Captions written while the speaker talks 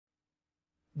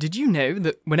Did you know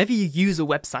that whenever you use a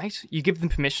website, you give them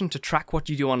permission to track what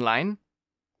you do online?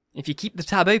 If you keep the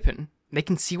tab open, they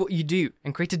can see what you do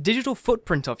and create a digital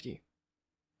footprint of you.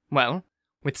 Well,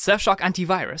 with Surfshark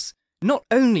Antivirus, not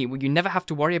only will you never have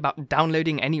to worry about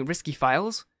downloading any risky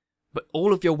files, but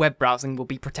all of your web browsing will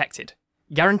be protected,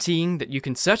 guaranteeing that you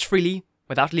can search freely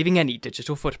without leaving any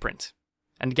digital footprint,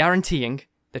 and guaranteeing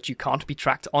that you can't be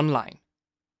tracked online.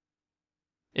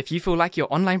 If you feel like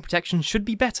your online protection should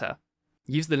be better,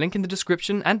 use the link in the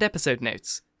description and episode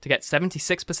notes to get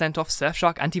 76% off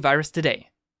Surfshark Antivirus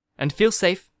today, and feel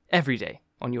safe every day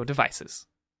on your devices.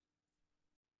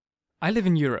 I live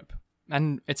in Europe,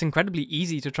 and it's incredibly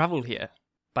easy to travel here.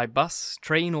 By bus,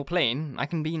 train or plane, I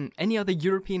can be in any other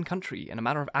European country in a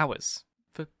matter of hours,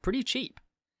 for pretty cheap.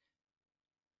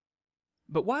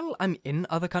 But while I'm in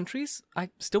other countries, I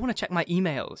still want to check my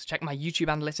emails, check my YouTube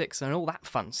analytics and all that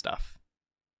fun stuff.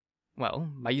 Well,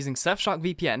 by using Surfshark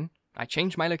VPN, I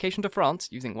changed my location to France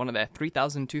using one of their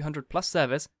 3,200 plus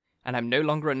servers, and I'm no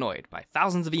longer annoyed by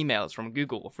thousands of emails from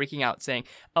Google freaking out saying,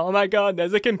 "Oh my god,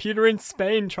 there's a computer in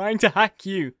Spain trying to hack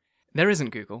you." There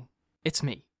isn't Google, it's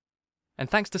me. And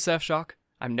thanks to Surfshark,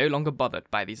 I'm no longer bothered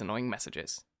by these annoying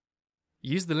messages.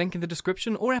 Use the link in the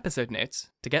description or episode notes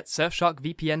to get Surfshark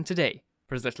VPN today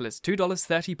for as little as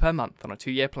 $2.30 per month on a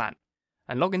 2-year plan,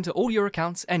 and log into all your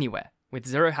accounts anywhere with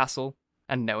zero hassle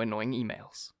and no annoying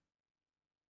emails.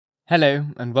 Hello,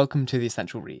 and welcome to The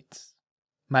Essential Reads.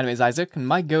 My name is Isaac, and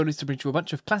my goal is to bring you a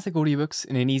bunch of classic audiobooks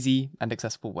in an easy and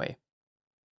accessible way.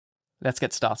 Let's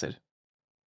get started.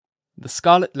 The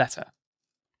Scarlet Letter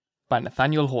by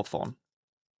Nathaniel Hawthorne.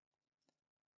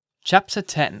 Chapter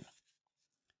 10.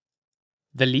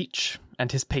 The Leech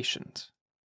and His Patient.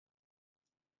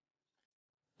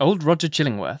 Old Roger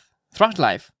Chillingworth, throughout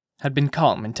life, had been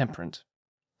calm and temperate,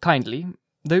 kindly,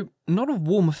 though not of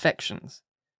warm affections,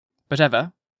 but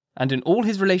ever, and in all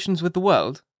his relations with the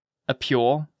world, a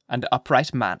pure and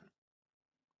upright man.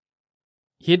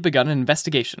 He had begun an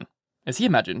investigation, as he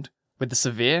imagined, with the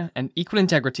severe and equal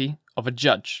integrity of a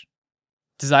judge,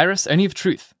 desirous only of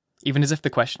truth, even as if the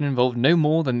question involved no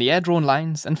more than the air-drawn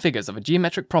lines and figures of a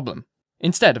geometric problem,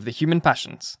 instead of the human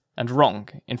passions and wrong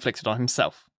inflicted on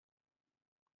himself.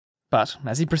 But,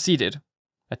 as he proceeded,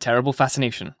 a terrible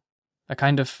fascination, a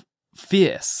kind of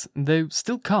fierce, though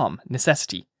still calm,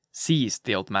 necessity seized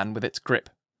the old man with its grip,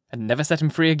 and never set him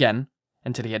free again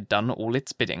until he had done all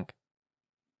its bidding.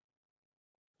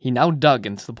 He now dug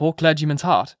into the poor clergyman's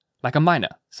heart like a miner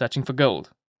searching for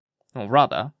gold, or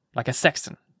rather, like a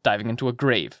sexton diving into a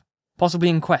grave, possibly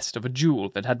in quest of a jewel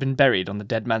that had been buried on the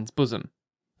dead man's bosom,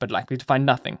 but likely to find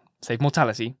nothing save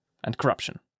mortality and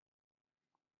corruption.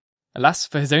 Alas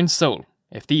for his own soul,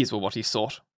 if these were what he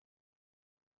sought.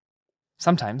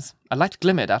 Sometimes a light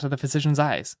glimmered out of the physician's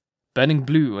eyes, burning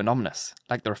blue and ominous,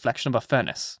 like the reflection of a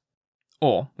furnace,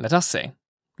 or, let us say,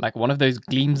 like one of those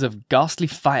gleams of ghastly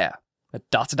fire that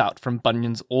darted out from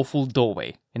Bunyan's awful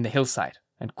doorway in the hillside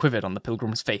and quivered on the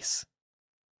pilgrim's face.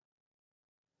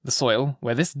 The soil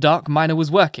where this dark miner was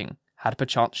working had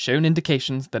perchance shown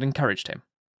indications that encouraged him.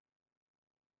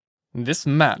 "This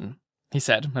man," he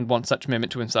said at one such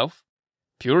moment to himself,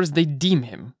 "pure as they deem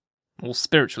him, or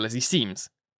spiritual as he seems,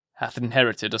 hath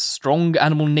inherited a strong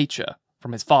animal nature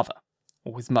from his father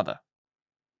or his mother.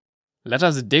 Let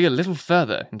us dig a little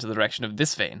further into the direction of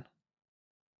this vein."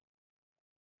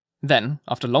 Then,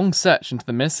 after long search into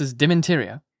the minister's dim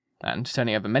interior, and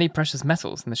turning over many precious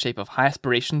metals in the shape of high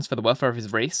aspirations for the welfare of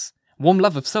his race, warm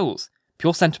love of souls,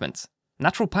 pure sentiments,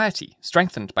 natural piety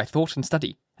strengthened by thought and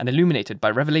study, and illuminated by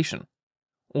revelation,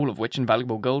 all of which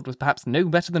invaluable gold was perhaps no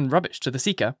better than rubbish to the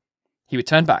seeker, he would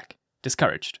turn back,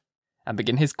 discouraged, and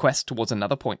begin his quest towards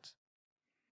another point.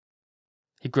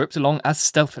 He groped along as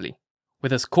stealthily,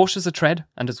 with as cautious a tread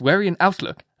and as wary an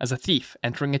outlook as a thief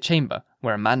entering a chamber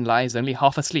where a man lies only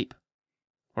half asleep,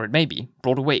 or it may be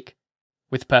broad awake,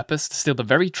 with purpose to steal the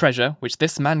very treasure which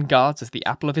this man guards as the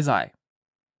apple of his eye.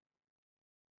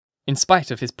 In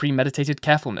spite of his premeditated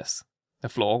carefulness, the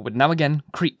floor would now again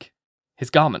creak, his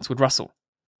garments would rustle,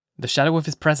 the shadow of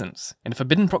his presence in a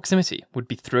forbidden proximity would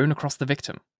be thrown across the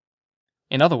victim.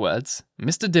 In other words,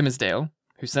 Mr. Dimmesdale,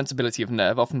 whose sensibility of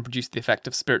nerve often produced the effect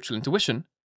of spiritual intuition,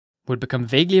 would become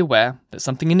vaguely aware that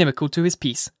something inimical to his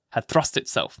peace had thrust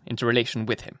itself into relation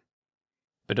with him.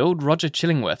 But old Roger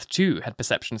Chillingworth too had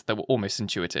perceptions that were almost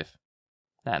intuitive,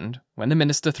 and when the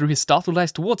minister threw his startled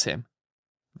eyes towards him,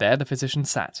 there the physician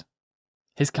sat,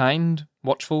 his kind,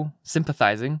 watchful,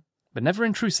 sympathizing, but never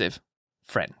intrusive,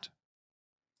 friend.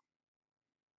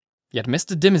 Yet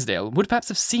Mr. Dimmesdale would perhaps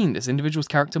have seen this individual's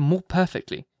character more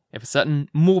perfectly if a certain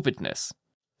morbidness,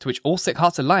 to which all sick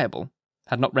hearts are liable,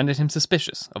 had not rendered him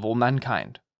suspicious of all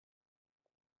mankind.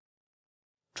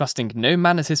 trusting no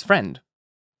man as his friend,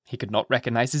 he could not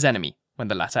recognise his enemy when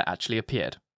the latter actually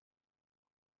appeared.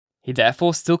 He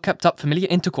therefore still kept up familiar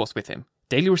intercourse with him,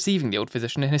 daily receiving the old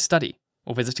physician in his study,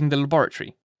 or visiting the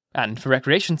laboratory, and, for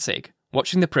recreation's sake,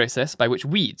 watching the process by which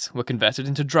weeds were converted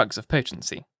into drugs of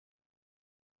potency.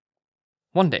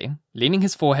 One day, leaning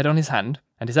his forehead on his hand,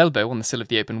 and his elbow on the sill of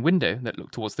the open window that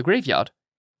looked towards the graveyard,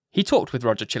 he talked with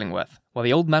Roger Chillingworth while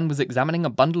the old man was examining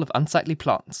a bundle of unsightly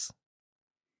plants.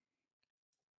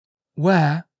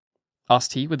 "Where?"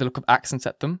 asked he with a look of accents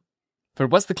at them, for it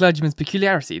was the clergyman's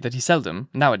peculiarity that he seldom,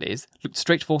 nowadays, looked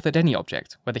straight forth at any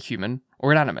object, whether human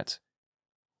or inanimate.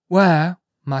 "Where,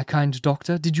 my kind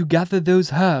doctor, did you gather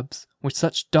those herbs with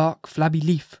such dark, flabby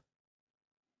leaf?"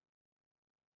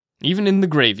 "Even in the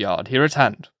graveyard, here at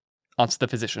hand," answered the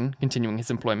physician, continuing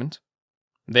his employment.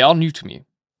 "They are new to me.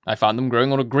 I found them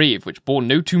growing on a grave which bore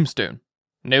no tombstone,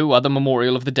 no other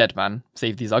memorial of the dead man,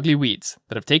 save these ugly weeds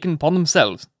that have taken upon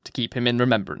themselves to keep him in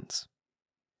remembrance.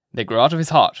 They grow out of his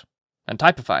heart, and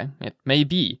typify, it may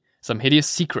be, some hideous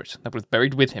secret that was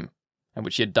buried with him, and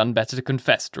which he had done better to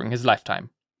confess during his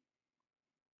lifetime."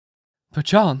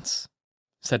 "Perchance,"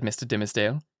 said Mr.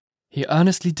 Dimmesdale, "he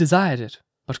earnestly desired it,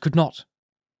 but could not."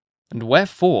 "And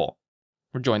wherefore?"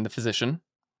 rejoined the physician.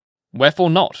 "Wherefore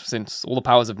not, since all the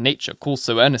powers of nature call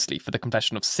so earnestly for the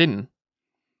confession of sin?"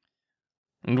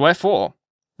 "And wherefore?"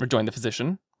 rejoined the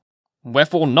physician.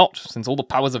 "Wherefore not, since all the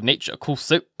powers of nature call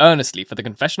so earnestly for the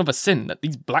confession of a sin that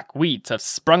these black weeds have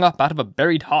sprung up out of a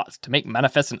buried heart to make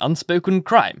manifest an unspoken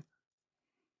crime?"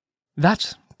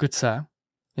 "That, good sir,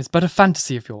 is but a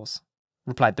fantasy of yours,"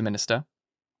 replied the minister.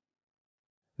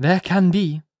 "There can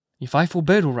be, if I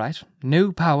forebode aright,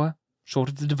 no power, short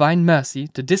of the divine mercy,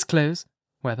 to disclose,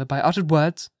 whether by uttered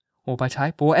words, or by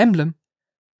type or emblem,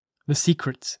 the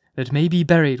secrets that may be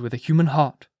buried with a human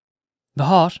heart. The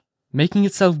heart, making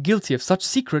itself guilty of such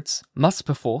secrets, must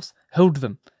perforce hold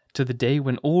them to the day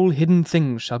when all hidden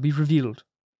things shall be revealed.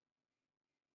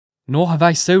 Nor have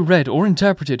I so read or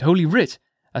interpreted Holy Writ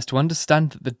as to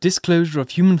understand that the disclosure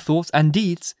of human thoughts and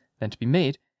deeds, then to be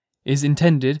made, is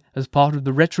intended as part of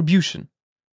the retribution.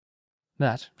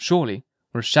 That, surely,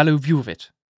 were a shallow view of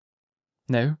it.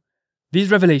 No,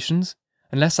 these revelations,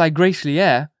 unless I greatly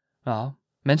err, are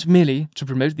meant merely to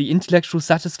promote the intellectual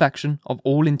satisfaction of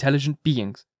all intelligent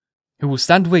beings, who will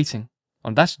stand waiting,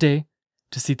 on that day,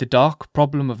 to see the dark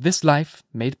problem of this life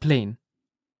made plain.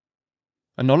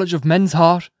 A knowledge of men's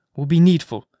heart will be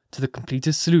needful to the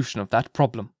completest solution of that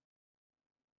problem.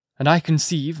 And I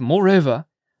conceive, moreover,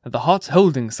 that the hearts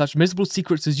holding such miserable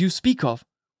secrets as you speak of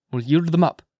will yield them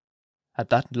up, at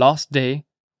that last day,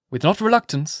 with not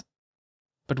reluctance,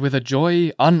 but with a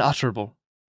joy unutterable."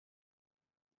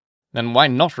 "Then why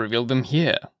not reveal them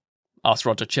here?" asked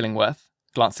Roger Chillingworth,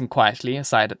 glancing quietly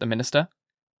aside at the minister.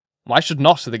 "Why should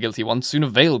not the guilty ones soon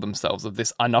avail themselves of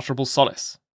this unutterable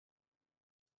solace?"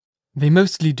 "They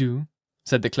mostly do,"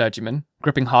 said the clergyman,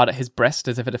 gripping hard at his breast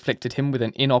as if it afflicted him with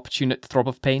an inopportune throb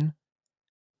of pain.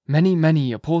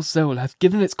 "Many a poor soul hath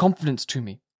given its confidence to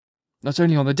me, not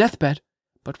only on the deathbed,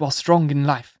 but while strong in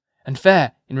life, and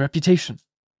fair in reputation.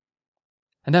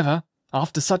 And ever,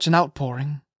 after such an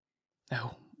outpouring,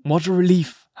 oh, what a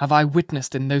relief have I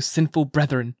witnessed in those sinful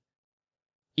brethren,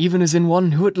 even as in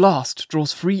one who at last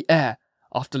draws free air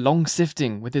after long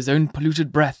sifting with his own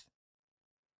polluted breath.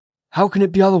 How can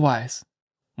it be otherwise?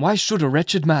 Why should a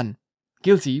wretched man,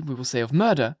 guilty, we will say, of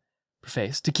murder,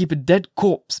 preface to keep a dead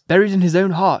corpse buried in his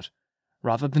own heart,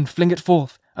 rather than fling it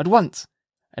forth at once,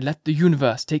 and let the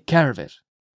universe take care of it?"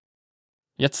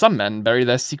 "Yet some men bury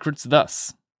their secrets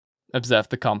thus," observed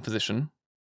the calm physician.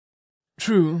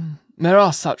 "True, there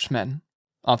are such men,"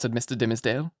 answered Mr.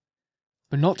 Dimmesdale,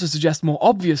 "but not to suggest more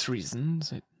obvious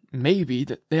reasons, it may be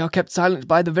that they are kept silent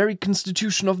by the very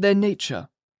constitution of their nature.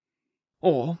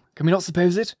 Or, can we not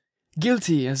suppose it,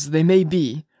 guilty as they may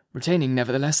be, retaining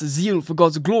nevertheless a zeal for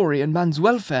God's glory and man's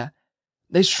welfare,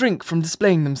 they shrink from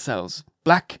displaying themselves,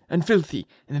 black and filthy,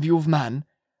 in the view of man,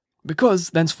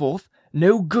 because, thenceforth,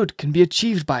 no good can be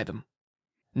achieved by them,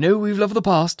 no evil of the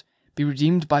past be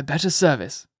redeemed by better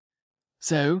service.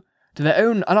 So, to their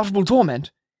own unutterable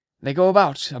torment, they go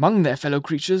about among their fellow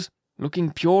creatures,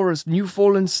 looking pure as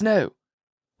new-fallen snow,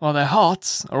 while their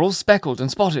hearts are all speckled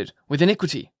and spotted with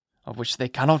iniquity, of which they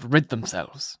cannot rid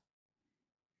themselves."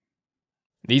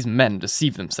 "These men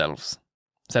deceive themselves,"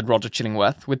 said Roger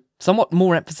Chillingworth, with somewhat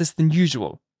more emphasis than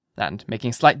usual, and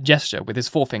making a slight gesture with his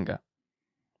forefinger.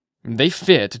 "They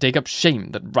fear to take up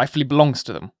shame that rightfully belongs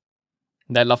to them.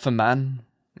 Their love for man,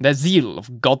 their zeal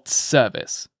of God's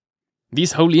service.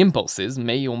 These holy impulses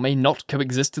may or may not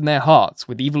coexist in their hearts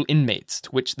with evil inmates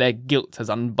to which their guilt has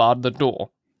unbarred the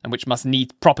door, and which must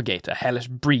needs propagate a hellish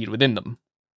breed within them.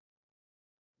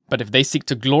 But if they seek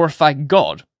to glorify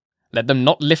God, let them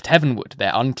not lift heavenward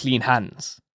their unclean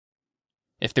hands.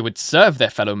 If they would serve their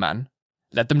fellow man,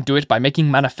 let them do it by making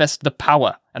manifest the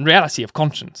power and reality of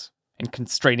conscience, and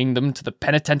constraining them to the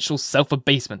penitential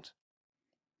self-abasement.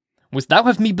 Wouldst thou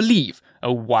have me believe,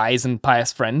 O wise and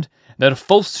pious friend, that a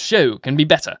false show can be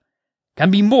better,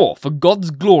 can be more for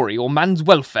God's glory or man's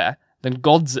welfare than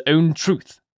God's own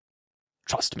truth?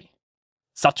 Trust me,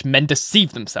 such men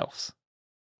deceive themselves.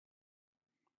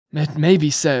 It may be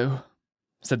so,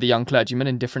 said the young clergyman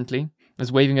indifferently,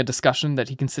 as waiving a discussion that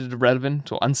he considered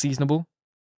irrelevant or unseasonable.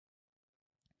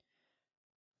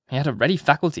 He had a ready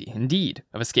faculty, indeed,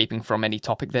 of escaping from any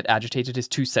topic that agitated his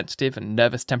too sensitive and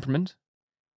nervous temperament.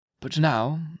 But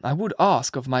now I would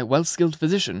ask of my well-skilled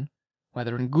physician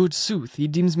whether in good sooth he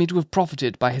deems me to have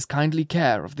profited by his kindly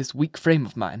care of this weak frame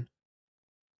of mine.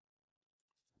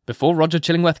 Before Roger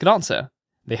Chillingworth could answer,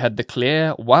 they heard the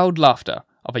clear, wild laughter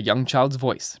of a young child's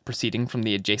voice proceeding from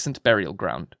the adjacent burial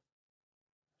ground.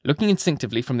 Looking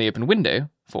instinctively from the open window,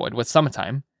 for it was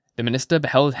summertime, the minister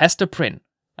beheld Hester Prynne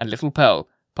and little Pearl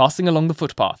passing along the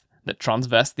footpath that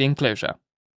traversed the enclosure.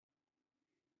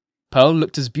 Pearl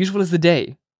looked as beautiful as the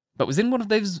day, but was in one of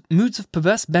those moods of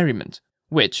perverse merriment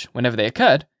which, whenever they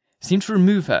occurred, seemed to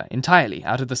remove her entirely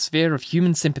out of the sphere of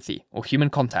human sympathy or human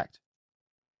contact.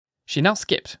 She now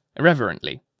skipped,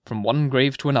 irreverently, from one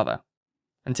grave to another,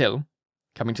 until,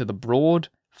 coming to the broad,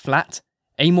 flat,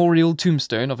 armorial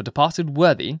tombstone of a departed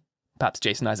worthy, perhaps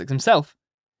Jason Isaacs himself,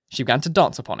 she began to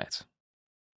dance upon it.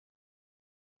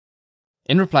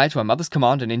 In reply to her mother's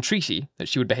command and entreaty that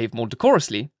she would behave more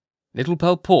decorously, little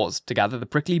Pearl paused to gather the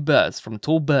prickly burrs from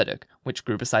tall burdock which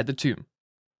grew beside the tomb.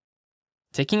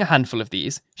 Taking a handful of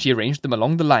these, she arranged them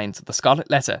along the lines of the scarlet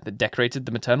letter that decorated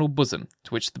the maternal bosom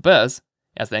to which the burrs,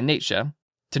 as their nature,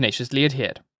 tenaciously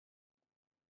adhered.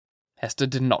 Hester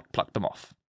did not pluck them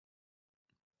off.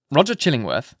 Roger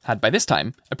Chillingworth had by this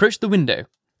time approached the window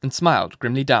and smiled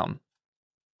grimly down.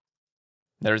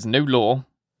 There is no law,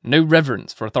 no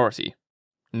reverence for authority,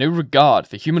 no regard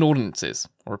for human ordinances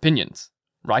or opinions,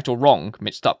 right or wrong,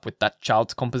 mixed up with that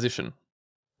child's composition,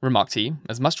 remarked he,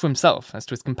 as much to himself as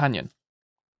to his companion.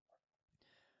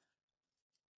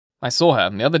 I saw her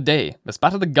the other day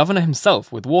bespatter the governor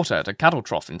himself with water at a cattle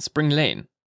trough in Spring Lane.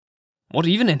 What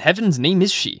even in heaven's name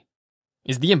is she?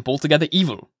 Is the imp altogether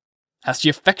evil? Has she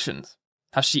affections?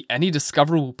 Has she any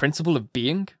discoverable principle of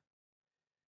being?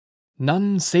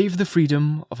 None save the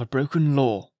freedom of a broken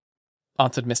law,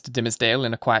 answered Mr. Dimmesdale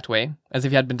in a quiet way, as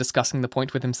if he had been discussing the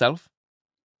point with himself.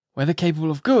 Whether capable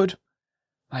of good,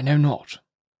 I know not.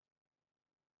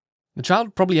 The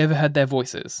child probably overheard their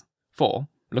voices, for,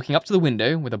 looking up to the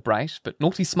window with a bright but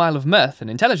naughty smile of mirth and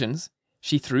intelligence,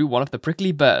 she threw one of the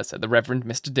prickly burrs at the Reverend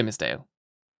Mr. Dimmesdale.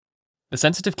 The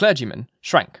sensitive clergyman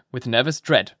shrank with nervous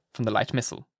dread from the light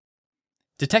missile.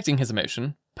 Detecting his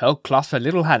emotion, Pearl clasped her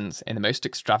little hands in the most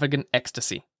extravagant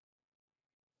ecstasy.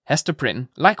 Hester Prynne,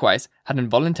 likewise, had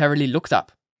involuntarily looked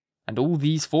up, and all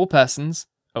these four persons,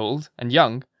 old and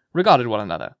young, regarded one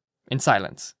another, in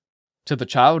silence, till the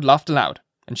child laughed aloud,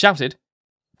 and shouted,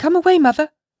 "Come away, mother!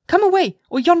 Come away,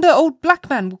 or yonder old black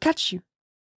man will catch you!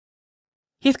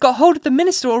 He hath got hold of the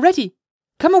minister already!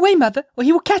 Come away, mother, or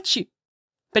he will catch you!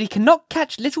 But he cannot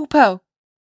catch little Pearl!"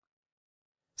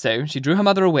 So she drew her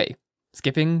mother away,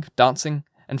 skipping, dancing,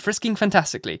 and frisking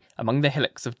fantastically among the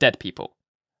hillocks of dead people,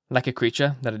 like a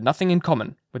creature that had nothing in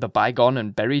common with a bygone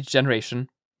and buried generation,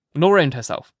 nor owned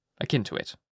herself akin to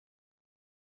it.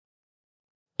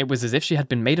 It was as if she had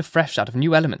been made afresh out of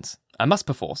new elements, and must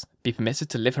perforce be permitted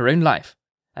to live her own life,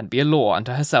 and be a law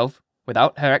unto herself,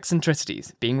 without her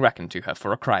eccentricities being reckoned to her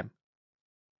for a crime.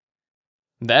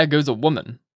 "There goes a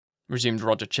woman," resumed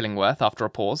Roger Chillingworth after a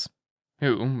pause,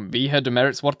 "who, be her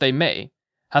demerits what they may,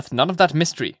 hath none of that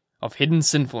mystery of hidden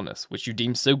sinfulness which you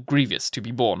deem so grievous to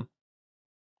be borne.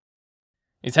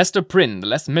 Is Hester Prynne the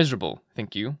less miserable,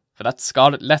 think you, for that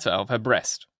scarlet letter of her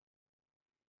breast?"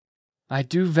 "I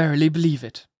do verily believe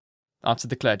it," answered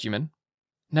the clergyman.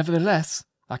 "Nevertheless,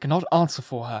 I cannot answer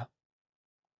for her.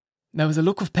 There was a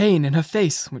look of pain in her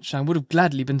face which I would have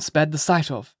gladly been spared the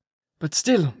sight of, but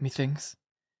still, methinks,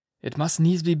 it must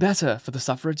needs be better for the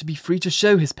sufferer to be free to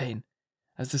show his pain,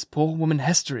 as this poor woman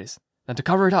Hester is, than to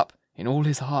cover it up in all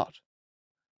his heart."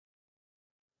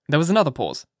 There was another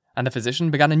pause, and the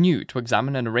physician began anew to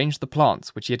examine and arrange the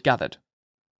plants which he had gathered.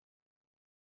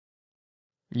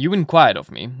 "You inquired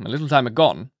of me, a little time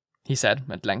agone," he said,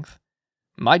 at length,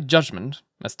 "my judgment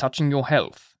as touching your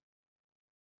health."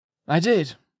 "I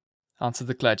did," answered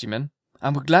the clergyman,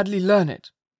 "and would gladly learn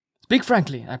it. Speak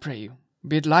frankly, I pray you,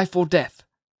 be it life or death."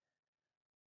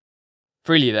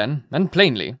 "Freely then, and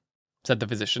plainly," said the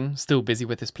physician, still busy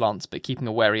with his plants but keeping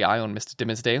a wary eye on Mr.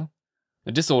 Dimmesdale.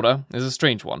 "The disorder is a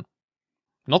strange one.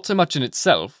 Not so much in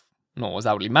itself, nor as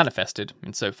outwardly manifested,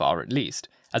 in so far at least,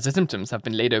 as the symptoms have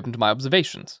been laid open to my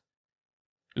observations.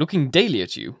 Looking daily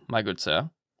at you, my good sir,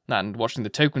 and watching the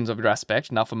tokens of your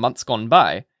aspect now for months gone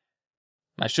by,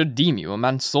 I should deem you a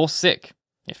man sore sick,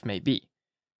 if may be.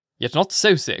 Yet not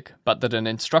so sick, but that an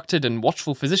instructed and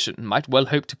watchful physician might well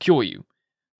hope to cure you.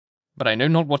 But I know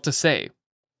not what to say.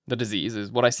 The disease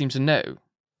is what I seem to know,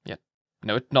 yet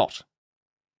know it not."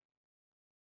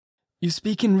 "You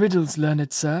speak in riddles,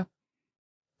 learned sir,"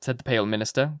 said the pale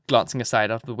minister, glancing aside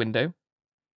out of the window.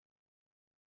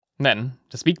 "Then,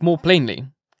 to speak more plainly,"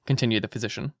 continued the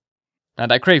physician,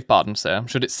 "and I crave pardon, sir,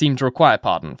 should it seem to require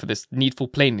pardon for this needful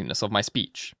plainness of my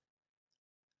speech.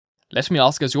 Let me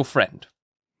ask as your friend,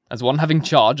 as one having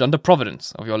charge under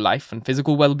Providence of your life and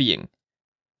physical well-being,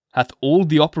 hath all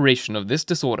the operation of this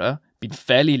disorder been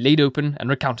fairly laid open and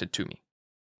recounted to me?"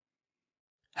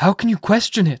 "How can you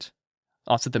question it?"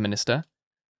 answered the minister.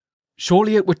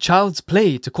 "Surely it were child's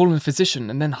play to call in a physician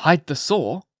and then hide the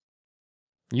sore."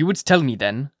 "You would tell me,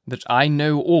 then, that I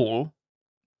know all?"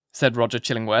 said Roger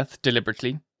Chillingworth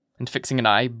deliberately, and fixing an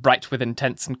eye, bright with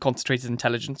intense and concentrated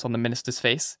intelligence, on the minister's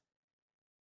face.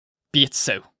 "Be it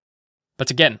so. But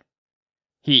again,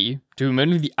 he, to whom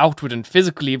only the outward and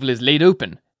physical evil is laid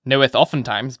open, knoweth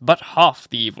oftentimes but half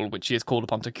the evil which he is called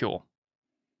upon to cure.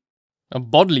 A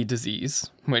bodily disease,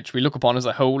 which we look upon as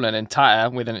a whole and entire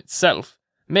within itself,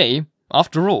 may,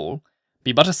 after all,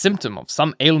 be but a symptom of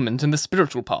some ailment in the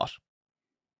spiritual part.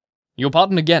 Your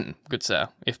pardon again, good sir,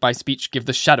 if my speech give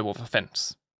the shadow of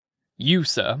offence. You,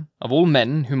 sir, of all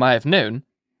men whom I have known,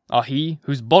 are he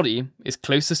whose body is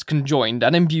closest conjoined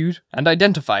and imbued and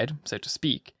identified, so to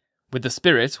speak, with the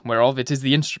spirit whereof it is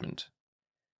the instrument."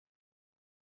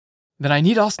 "Then I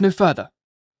need ask no further,"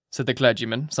 said the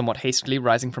clergyman, somewhat hastily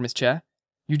rising from his chair.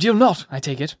 "You deal not, I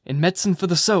take it, in medicine for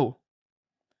the soul."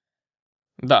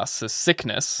 "Thus, a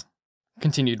sickness,"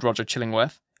 continued Roger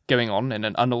Chillingworth, going on in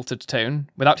an unaltered tone,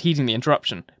 without heeding the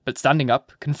interruption, but standing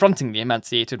up, confronting the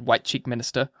emaciated white-cheeked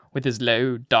minister with his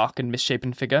low, dark, and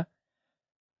misshapen figure.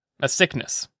 "A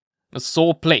sickness, a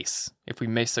sore place, if we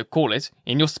may so call it,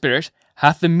 in your spirit,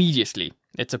 hath immediately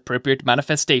its appropriate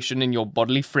manifestation in your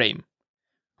bodily frame.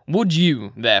 Would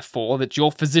you, therefore, that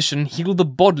your physician heal the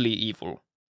bodily evil?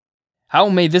 How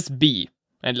may this be,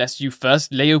 unless you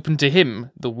first lay open to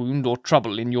him the wound or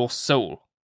trouble in your soul?"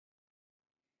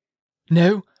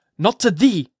 "No, not to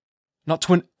thee, not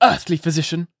to an earthly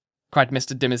physician," cried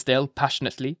Mr. Dimmesdale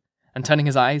passionately, and turning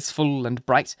his eyes full and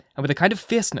bright, and with a kind of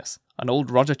fierceness, on old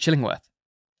Roger Chillingworth.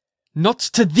 "Not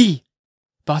to thee,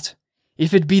 but,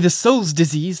 if it be the soul's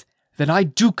disease, then I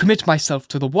do commit myself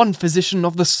to the one physician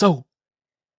of the soul.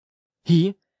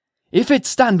 He, if it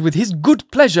stand with his good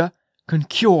pleasure, can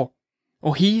cure,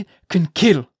 or he can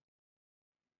kill.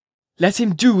 Let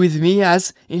him do with me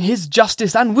as, in his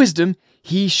justice and wisdom,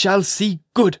 he shall see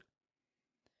good.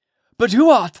 But who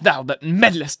art thou that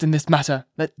meddlest in this matter,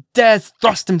 that dares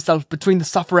thrust himself between the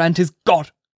sufferer and his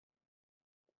God?"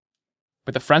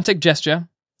 With a frantic gesture,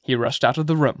 he rushed out of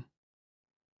the room.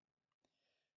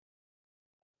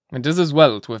 "It is as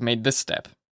well to have made this step,"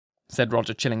 said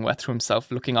Roger Chillingworth to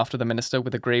himself, looking after the minister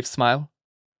with a grave smile.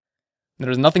 "There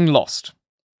is nothing lost.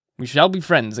 We shall be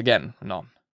friends again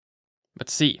anon. But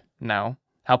see, now,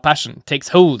 how passion takes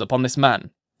hold upon this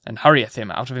man, and hurrieth him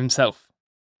out of himself.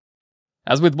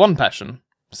 As with one passion,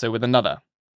 so with another.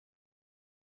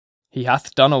 He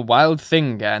hath done a wild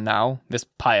thing ere now, this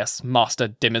pious Master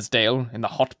Dimmesdale, in the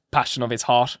hot passion of his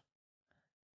heart."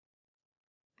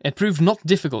 It proved not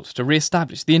difficult to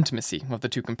re-establish the intimacy of the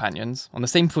two companions, on the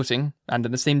same footing and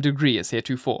in the same degree as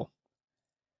heretofore.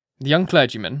 The young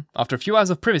clergyman, after a few hours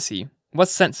of privacy, was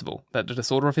sensible that the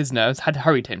disorder of his nerves had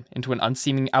hurried him into an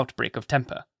unseeming outbreak of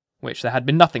temper, which there had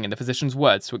been nothing in the physician's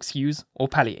words to excuse or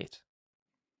palliate.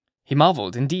 He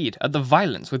marvelled, indeed, at the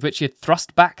violence with which he had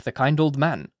thrust back the kind old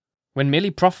man, when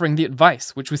merely proffering the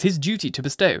advice which was his duty to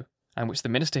bestow, and which the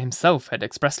minister himself had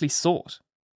expressly sought.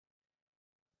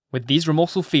 With these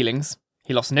remorseful feelings,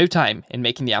 he lost no time in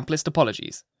making the amplest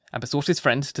apologies, and besought his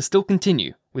friend to still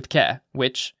continue, with care,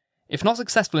 which, if not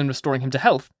successful in restoring him to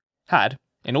health, had,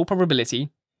 in all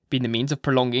probability, been the means of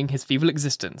prolonging his feeble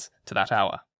existence to that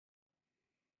hour.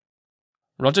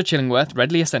 Roger Chillingworth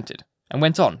readily assented, and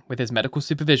went on with his medical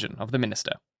supervision of the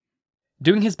minister,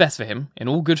 doing his best for him in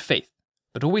all good faith,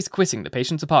 but always quitting the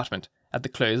patient's apartment at the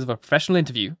close of a professional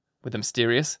interview with a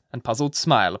mysterious and puzzled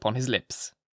smile upon his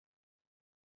lips.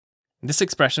 This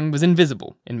expression was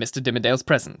invisible in Mr. Dimmesdale's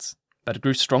presence, but it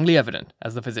grew strongly evident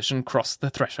as the physician crossed the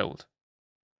threshold.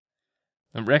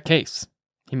 "A rare case,"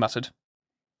 he muttered,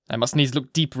 I must needs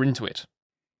look deeper into it.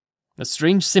 A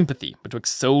strange sympathy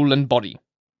betwixt soul and body.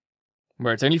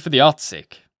 Were it only for the art's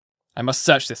sake, I must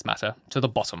search this matter to the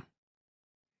bottom.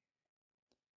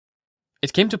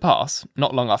 It came to pass,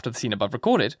 not long after the scene above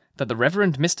recorded, that the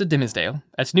Reverend Mr. Dimmesdale,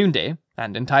 at noonday,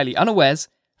 and entirely unawares,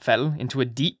 fell into a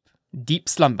deep, deep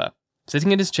slumber,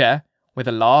 sitting in his chair, with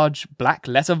a large, black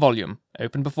letter volume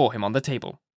open before him on the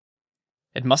table.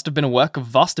 It must have been a work of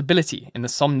vast ability in the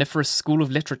somniferous school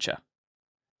of literature.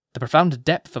 The profound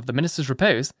depth of the minister's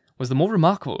repose was the more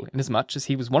remarkable inasmuch as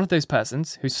he was one of those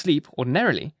persons whose sleep,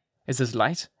 ordinarily, is as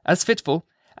light, as fitful,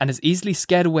 and as easily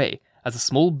scared away as a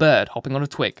small bird hopping on a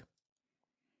twig.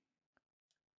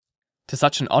 To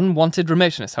such an unwonted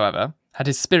remoteness, however, had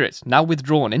his spirit now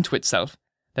withdrawn into itself,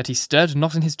 that he stirred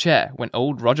not in his chair when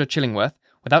old Roger Chillingworth,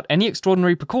 without any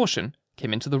extraordinary precaution,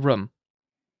 came into the room.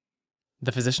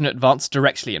 The physician advanced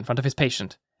directly in front of his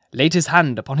patient, laid his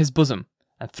hand upon his bosom,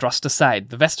 and thrust aside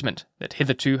the vestment that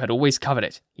hitherto had always covered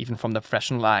it, even from the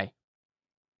professional eye.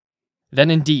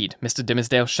 Then indeed Mr.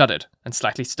 Dimmesdale shuddered and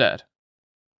slightly stirred.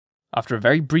 After a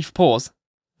very brief pause,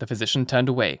 the physician turned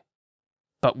away,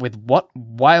 but with what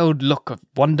wild look of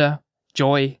wonder,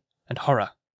 joy, and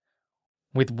horror!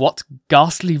 With what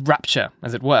ghastly rapture,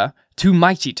 as it were, too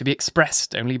mighty to be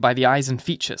expressed only by the eyes and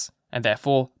features, and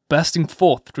therefore bursting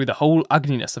forth through the whole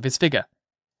ugliness of his figure,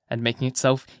 and making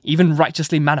itself even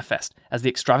righteously manifest as the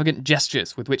extravagant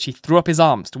gestures with which he threw up his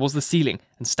arms towards the ceiling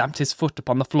and stamped his foot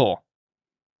upon the floor.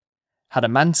 Had a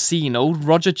man seen old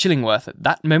Roger Chillingworth at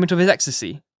that moment of his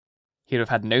ecstasy, he would have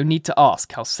had no need to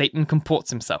ask how Satan comports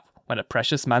himself when a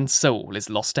precious man's soul is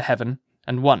lost to heaven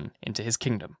and won into his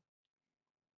kingdom.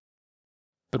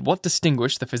 But what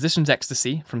distinguished the physician's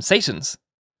ecstasy from Satan's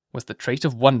was the trait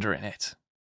of wonder in it.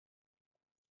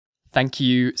 Thank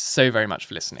you so very much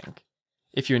for listening.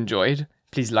 If you enjoyed,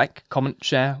 please like, comment,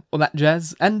 share, all that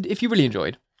jazz, and if you really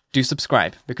enjoyed, do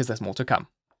subscribe, because there's more to come.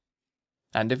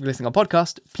 And if you're listening on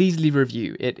podcast, please leave a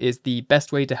review. It is the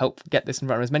best way to help get this in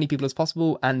front of as many people as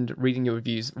possible, and reading your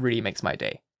reviews really makes my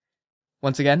day.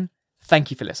 Once again,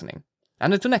 thank you for listening,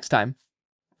 and until next time,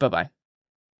 bye-bye.